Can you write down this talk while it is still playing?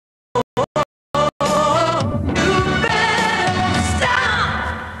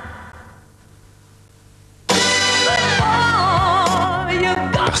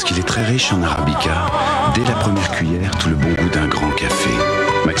riche en arabica, dès la première cuillère, tout le bon goût d'un grand café.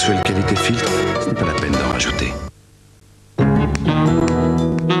 Maxwell Qualité Filtre, ce n'est pas la peine d'en rajouter.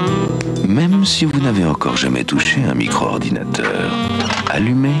 Même si vous n'avez encore jamais touché un micro-ordinateur,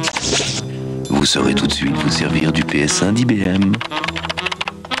 allumez. Vous saurez tout de suite vous servir du PS1 d'IBM.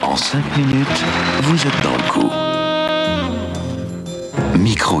 En 5 minutes, vous êtes dans le coup.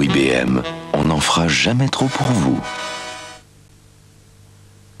 Micro IBM, on n'en fera jamais trop pour vous.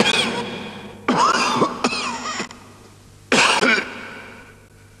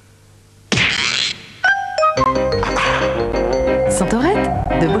 Centaurette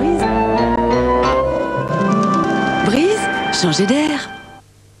de Brise. Brise, changez d'air.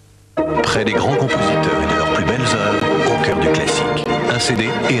 Près des grands compositeurs et de leurs plus belles œuvres, au cœur du classique. Un CD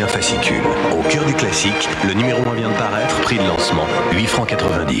et un fascicule. Au cœur du classique, le numéro 1 vient de paraître, prix de lancement, 8,90 francs.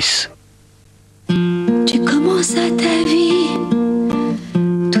 Tu commences à ta vie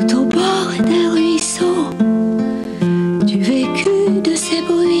tout au bord d'un ruisseau. Du vécu de ces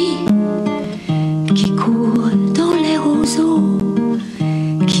bruits qui courent dans les roseaux,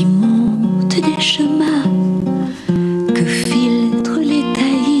 qui montent des chemins que filtrent les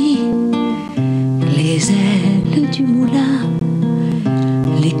taillis, les ailes du moulin,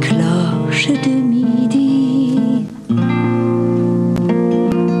 les cloches de midi.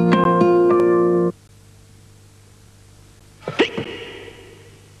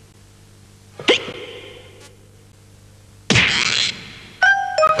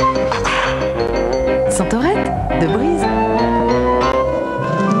 Centaurette de Brise.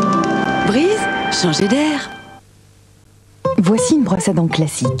 Brise, changez d'air. Voici une brosse à dents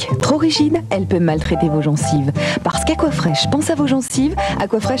classique. Trop rigide, elle peut maltraiter vos gencives. Parce qu'Aquafresh pense à vos gencives,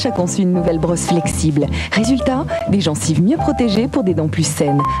 Aquafresh a conçu une nouvelle brosse flexible. Résultat, des gencives mieux protégées pour des dents plus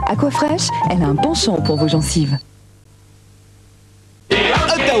saines. Aquafresh, elle a un penchant pour vos gencives.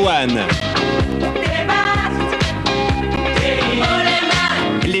 Ottawa.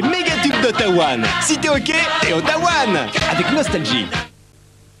 Les méga tubes d'Ottawa. Si t'es ok, t'es Ottawa. Avec nostalgie.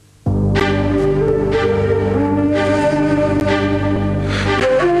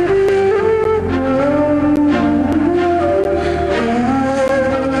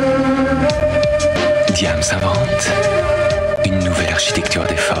 Diams invente une nouvelle architecture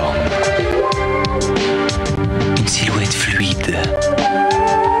des formes. Une silhouette fluide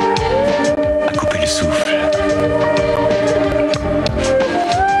à couper le souffle.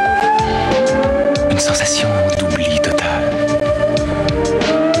 Une sensation d'oubli total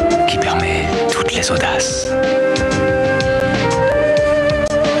qui permet toutes les audaces.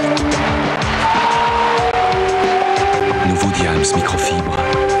 Nouveau Diams microfibre,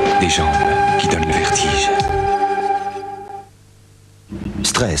 des jambes qui donnent le vertige.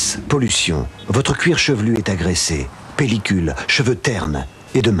 Stress, pollution, votre cuir chevelu est agressé, pellicule, cheveux ternes.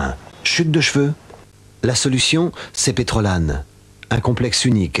 Et demain, chute de cheveux? La solution, c'est Pétrolane. Un complexe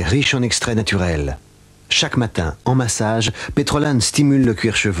unique, riche en extraits naturels. Chaque matin, en massage, Pétrolane stimule le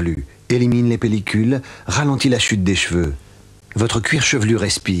cuir chevelu, élimine les pellicules, ralentit la chute des cheveux. Votre cuir chevelu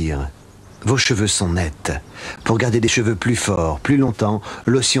respire. Vos cheveux sont nets. Pour garder des cheveux plus forts, plus longtemps,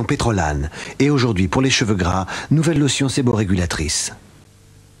 lotion Pétrolane. Et aujourd'hui, pour les cheveux gras, nouvelle lotion séborégulatrice.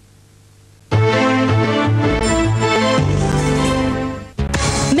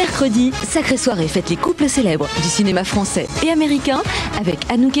 Mercredi, sacrée soirée fête les couples célèbres du cinéma français et américain avec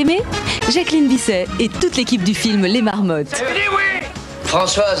Anouk Aimé, Jacqueline Bisset et toute l'équipe du film Les Marmottes.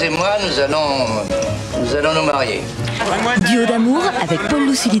 Françoise et moi, nous allons nous marier. Duo d'amour avec Paul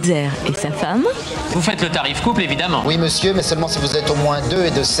Lousulitzer et sa femme. Vous faites le tarif couple, évidemment. Oui, monsieur, mais seulement si vous êtes au moins 2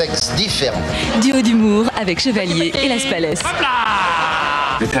 et de sexes différents. Duo d'humour avec Chevalier et Las Palais.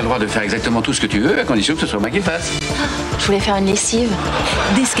 Tu as le droit de faire exactement tout ce que tu veux, à condition que ce soit moi qui le fasse. Je voulais faire une lessive.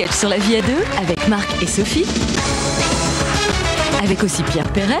 Des sketchs sur la vie à deux avec Marc et Sophie. Avec aussi Pierre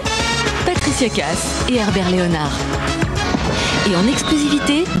Perret, Patricia Cass et Herbert Léonard. Et en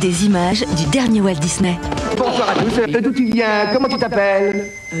exclusivité, des images du dernier Walt Disney. Bonsoir à tous, d'où tu viens? Comment tu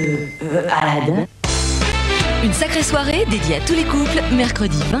t'appelles? Aladdin. Une sacrée soirée dédiée à tous les couples,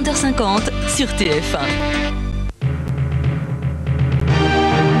 mercredi 20h50 sur TF1.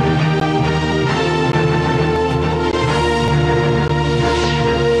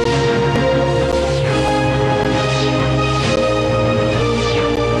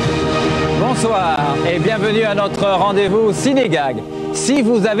 Bonsoir et bienvenue à notre rendez-vous Ciné Gags. Si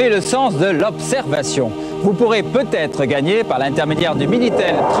vous avez le sens de l'observation, vous pourrez peut-être gagner par l'intermédiaire du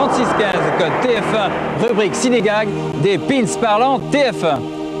Minitel 3615 code TF1 rubrique Ciné Gags des pins parlants TF1.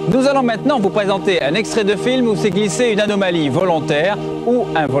 Nous allons maintenant vous présenter un extrait de film où s'est glissé une anomalie volontaire ou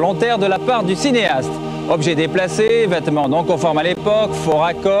involontaire de la part du cinéaste. Objets déplacés, vêtements non conformes à l'époque, faux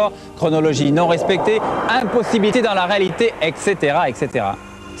raccords, chronologie non respectée, impossibilité dans la réalité, etc. etc.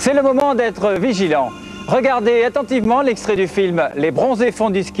 C'est le moment d'être vigilant. Regardez attentivement l'extrait du film « Les bronzés font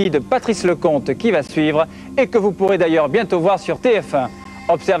du ski » de Patrice Lecomte qui va suivre et que vous pourrez d'ailleurs bientôt voir sur TF1.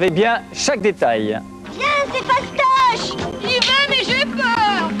 Observez bien chaque détail. Viens, c'est fastoche! J'y vais, mais j'ai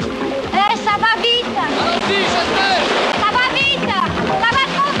peur! Eh, ça va vite! Vas-y, j'espère! Ça va vite! Ça va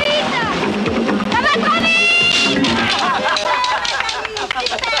trop vite! Ça va trop vite!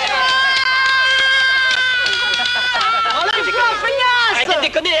 Enlève-toi, feignasse! Arrêtez de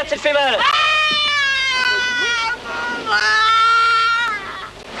déconner, ça le fait mal!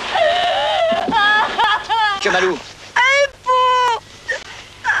 Que malou!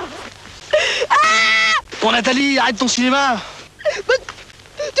 Bon, Nathalie, arrête ton cinéma! Tu vois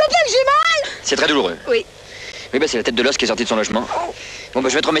bien que j'ai mal? C'est très douloureux. Oui. Oui, bah c'est la tête de l'os qui est sortie de son logement. Bon, bah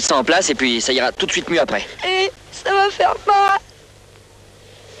je vais te remettre ça en place et puis ça ira tout de suite mieux après. Et ça va faire mal.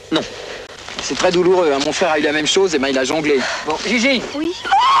 Non. C'est très douloureux, hein. Mon frère a eu la même chose, et ben il a jonglé. Bon, Gigi! Oui.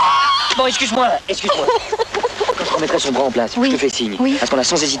 Bon, excuse-moi. Quand je remettrai son bras en place, je te fais signe. Oui. À ce moment-là,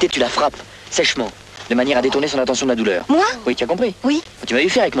 sans hésiter, tu la frappes, sèchement, de manière à détourner son attention de la douleur. Moi? Oui, tu as compris? Oui. Tu m'as vu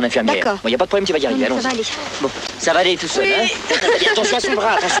faire avec mon infirmière. D'accord. Bon, y a pas de problème, tu vas y arriver, Ça allons-y. va aller. Bon, ça va aller tout seul, Oui. hein? Attention à son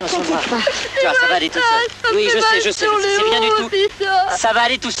bras, attention à son bras. Tu vois, ça va aller tout seul. Oui, je sais, c'est bien du tout. Ça va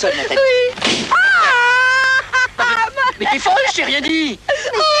aller tout seul, Nathalie. Oui. Mais t'es folle, je t'ai rien dit.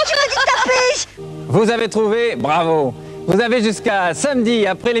 Tu m'as dit de taper. Vous avez trouvé, bravo. Vous avez jusqu'à samedi,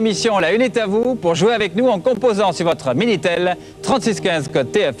 après l'émission La Une est à vous, pour jouer avec nous en composant sur votre Minitel 3615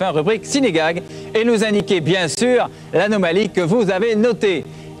 code TF1, rubrique Ciné Gags, et nous indiquer bien sûr l'anomalie que vous avez notée.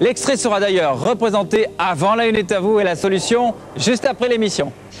 L'extrait sera d'ailleurs représenté avant La Une est à vous et la solution juste après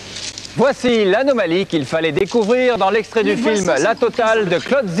l'émission. Voici l'anomalie qu'il fallait découvrir dans l'extrait du film La Totale de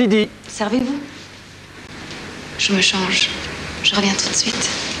Claude Zidi. Servez-vous. Je me change. Je reviens tout de suite.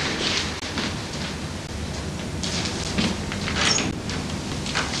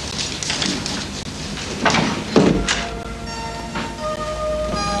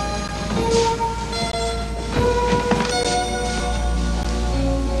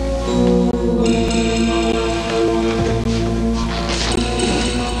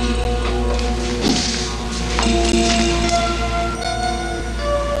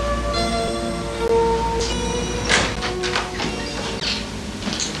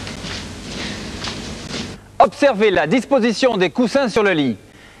 Observez la disposition des coussins sur le lit.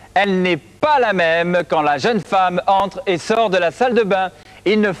 Elle n'est pas la même quand la jeune femme entre et sort de la salle de bain.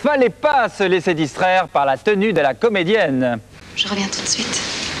 Il ne fallait pas se laisser distraire par la tenue de la comédienne. Je reviens tout de suite.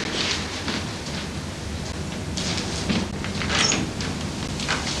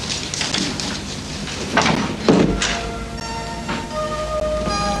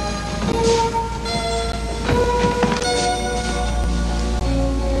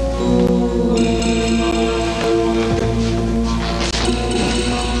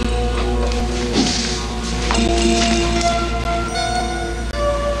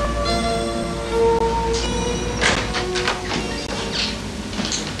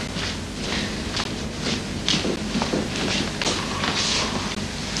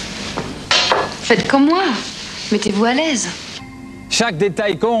 Faites comme moi. Mettez-vous à l'aise. Chaque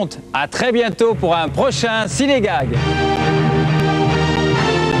détail compte. À très bientôt pour un prochain Ciné Gags.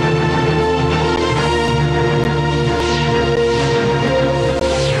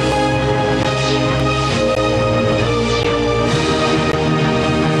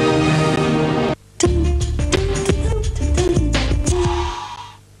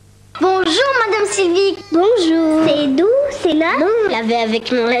 Bonjour, Madame Sylvie. Bonjour. C'est doux, c'est là. Non, on l'avait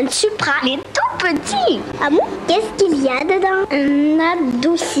avec mon laine Supra. Il est tout petit. Ah bon? Qu'est-ce qu'il y a dedans? Un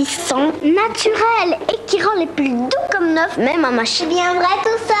adoucissant naturel et qui rend les pulls doux comme neufs, même en machine. C'est bien vrai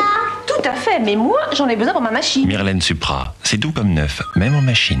tout ça? Tout à fait, mais moi, j'en ai besoin pour ma machine. Myrlène Supra, c'est doux comme neuf, même en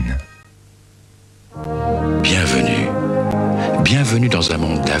machine. Bienvenue. Bienvenue dans un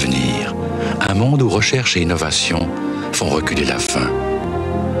monde d'avenir. Un monde où recherche et innovation font reculer la faim,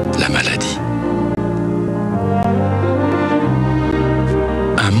 la maladie.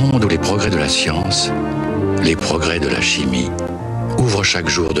 Un monde où les progrès de la science, les progrès de la chimie, ouvrent chaque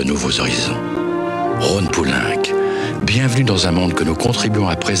jour de nouveaux horizons. Rhône Poulenc, bienvenue dans un monde que nous contribuons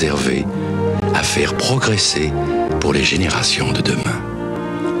à préserver, à faire progresser pour les générations de demain.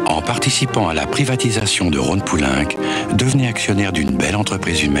 En participant à la privatisation de Rhône Poulenc, devenez actionnaire d'une belle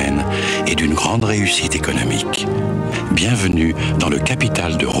entreprise humaine et d'une grande réussite économique. Bienvenue dans le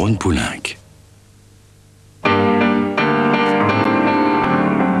capital de Rhône Poulenc.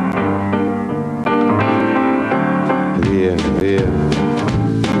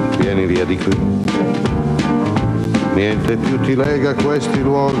 Vieni via di qui. Niente più ti lega a questi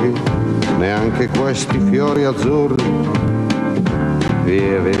luoghi, neanche questi fiori azzurri.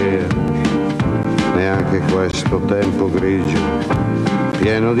 Via, via, neanche questo tempo grigio,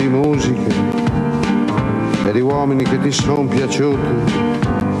 pieno di musiche e di uomini che ti sono piaciuti.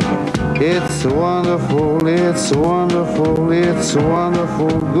 It's wonderful, it's wonderful, it's wonderful.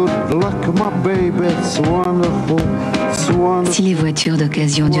 Good luck, my baby, it's wonderful, it's wonderful. Si les voitures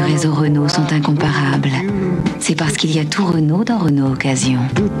d'occasion du réseau Renault sont incomparables, c'est parce qu'il y a tout Renault dans Renault Occasion.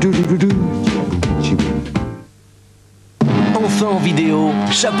 Enfin en vidéo,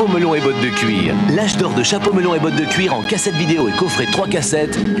 chapeau melon et bottes de cuir. L'âge d'or de chapeau melon et bottes de cuir en cassette vidéo et coffret 3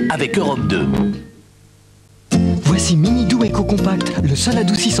 cassettes avec Europe 2. Voici Mini Doux Éco Compact, le seul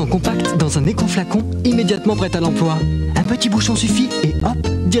adoucissant compact dans un éco-flacon immédiatement prêt à l'emploi. Un petit bouchon suffit et hop,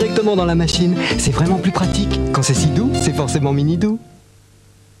 directement dans la machine. C'est vraiment plus pratique. Quand c'est si doux, c'est forcément Mini Doux.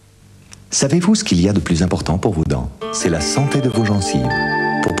 Savez-vous ce qu'il y a de plus important pour vos dents? C'est la santé de vos gencives.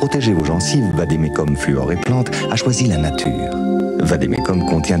 Pour protéger vos gencives, Vademecum Fluor et Plantes a choisi la nature. Vademecum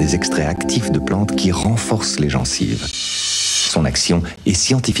contient des extraits actifs de plantes qui renforcent les gencives. Son action est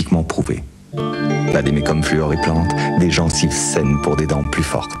scientifiquement prouvée. Vademecum Fluor et Plantes, des gencives saines pour des dents plus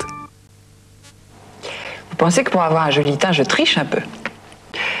fortes. Vous pensez que pour avoir un joli teint, je triche un peu?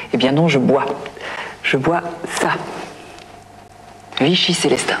 Eh bien non, je bois. Je bois ça. Vichy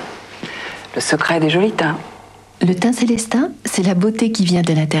Célestin. Le secret des jolis teints. Le teint célestin, c'est la beauté qui vient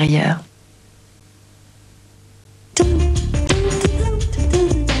de l'intérieur.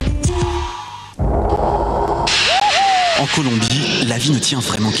 En Colombie, la vie ne tient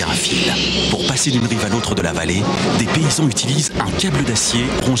vraiment qu'à un fil. Pour passer d'une rive à l'autre de la vallée, des paysans utilisent un câble d'acier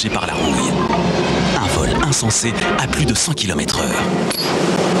rongé par la rouille. Un vol insensé à plus de 100 km/h.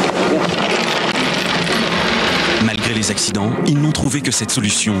 Malgré les accidents, ils n'ont trouvé que cette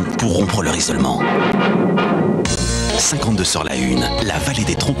solution pour rompre leur isolement. 52 sur la une, la vallée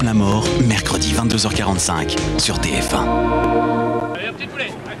des trompe-la mort, mercredi 22h45 sur TF1. Allez, un petit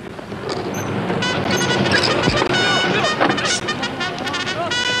poulet.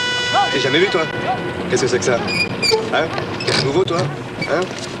 T'as jamais vu, toi? Qu'est-ce que c'est que ça? Hein? T'es nouveau, toi? Hein?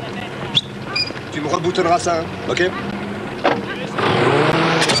 Tu me reboutonneras ça, hein? Ok?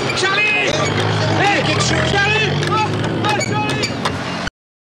 Charlie! Hey! Charlie!